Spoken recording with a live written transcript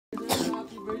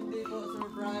birthday po,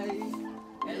 surprise.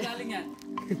 Kaya galing yan.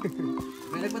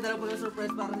 May nagpadala po ng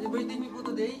surprise para sa birthday niyo po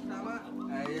today. Tama?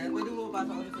 Ayan, pwede po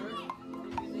pasok ulit, sir?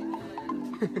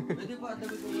 Pwede po, at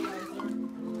tabi po muna kayo, sir.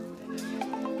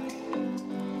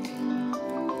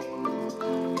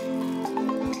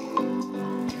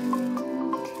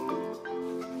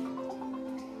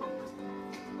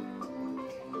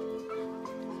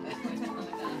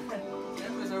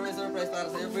 Siyempre, sir, may surprise para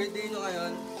sa'yo. Birthday nyo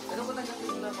ngayon. Ano po tanggapin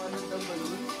mo na pangandang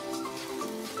balloon?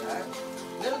 Yan.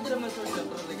 Meron din naman, sir,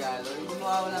 siyempre regalo. Hindi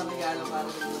mawawala ang regalo para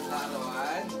sa inyong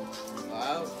kaarawan.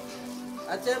 Wow.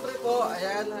 At siyempre po,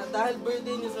 ayan, dahil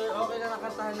birthday niyo, sir, okay na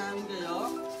nakantahan namin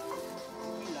kayo.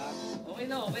 Okay lang. Okay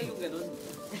na, okay yung ganun.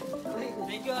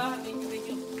 Thank you ah, thank you.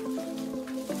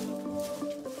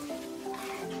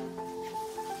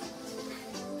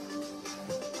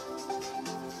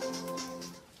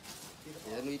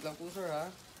 Ayan, wait lang po, sir, ha.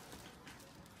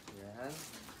 Ayan.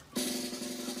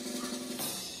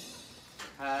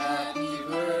 Happy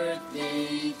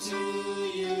birthday to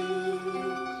you.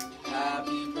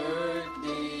 Happy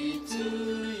birthday to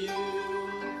you.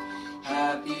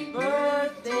 Happy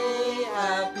birthday,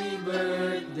 happy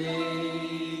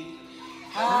birthday.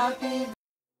 Happy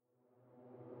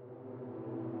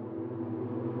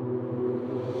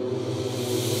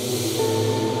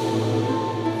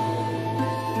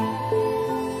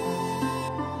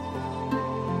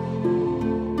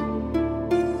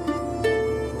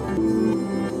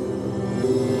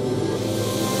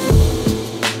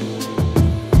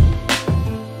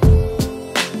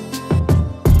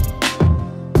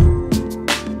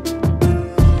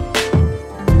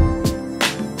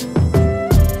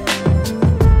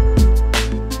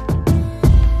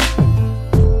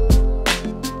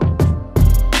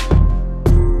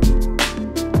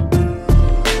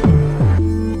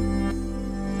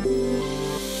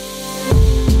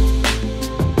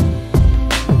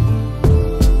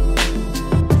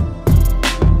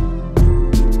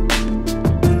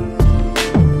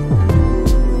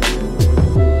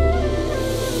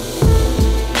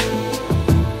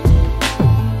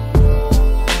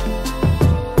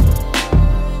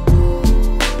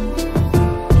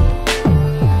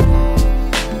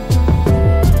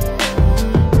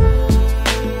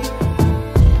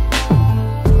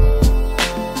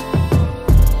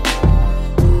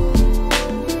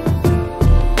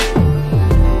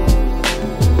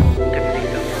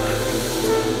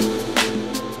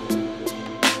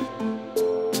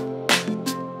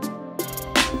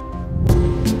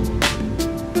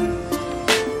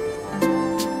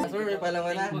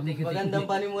magandang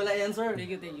panimula yan, sir.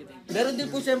 Thank you. Meron din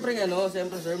po siyempre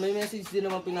sir, may message din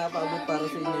naman pinapaabot para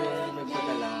sa inyo yung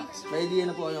nagpadala. May idea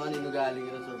na po ano kanino galing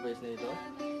yung surprise na ito.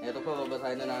 Ito po,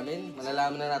 babasahin na namin.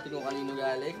 Malalaman na natin kung kanino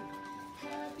galing.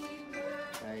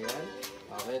 Ayan.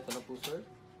 Okay, ito na po, sir.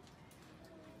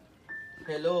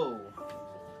 Hello.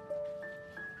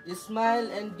 Smile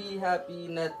and be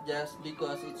happy not just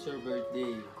because it's your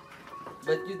birthday,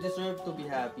 but you deserve to be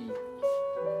happy.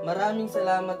 Maraming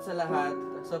salamat sa lahat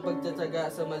sa pagtsatsaga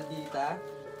sa maldita,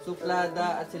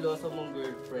 suplada at siloso mong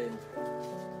girlfriend.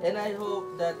 And I hope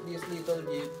that this little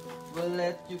gift will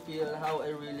let you feel how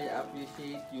I really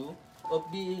appreciate you of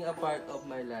being a part of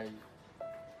my life.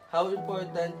 How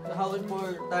important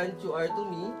you are to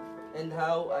me and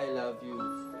how I love you.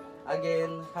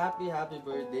 Again, happy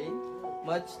birthday.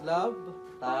 Much love,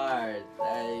 Tart.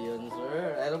 Ayun,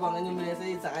 sir. Ano bang inyong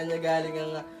message? Sa kanya galing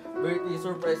ang birthday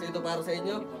surprise ito para sa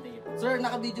inyo. Sir,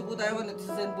 naka-video po tayo.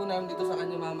 Nagsisend po namin dito sa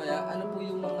kanya mamaya. Ano po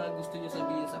yung mga gusto nyo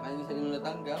sabihin sa kanya sa inyo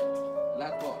natanggap?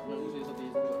 Lahat po. Ano gusto nyo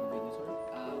sabihin po? Sir?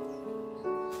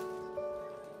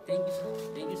 Thank you, sir.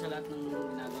 Thank you sa lahat ng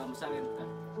ginagawa mo sa akin.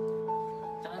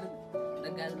 Tsaka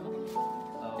nag-ano ako.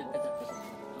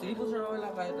 Sige po, sir. Wala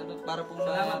kahit ano. Para po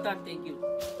salamat, Tart. Thank you.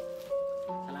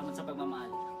 Salamat sa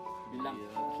pagmamahal. Yun lang.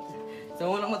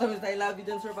 So, unang matamis na I love you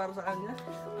dyan, sir, para sa kanya.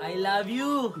 I love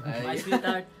you! My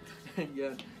sweetheart.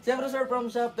 Yan. Siyempre, sir, from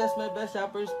ShopBest My Best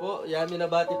Shoppers po. Yan,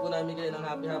 minabati po namin kayo ng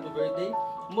happy birthday.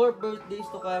 More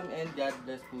birthdays to come and God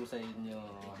bless po sa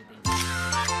inyo.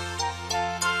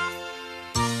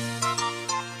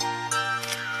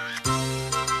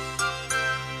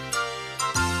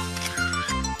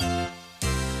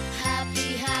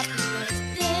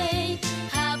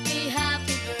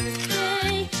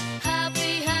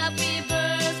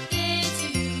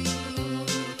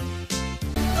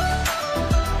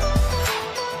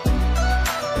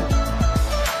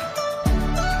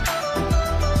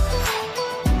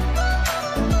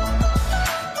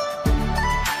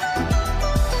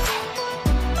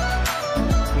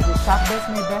 ShopBest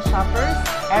My Best Shoppers,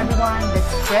 everyone,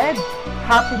 let's spread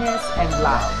happiness and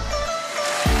love.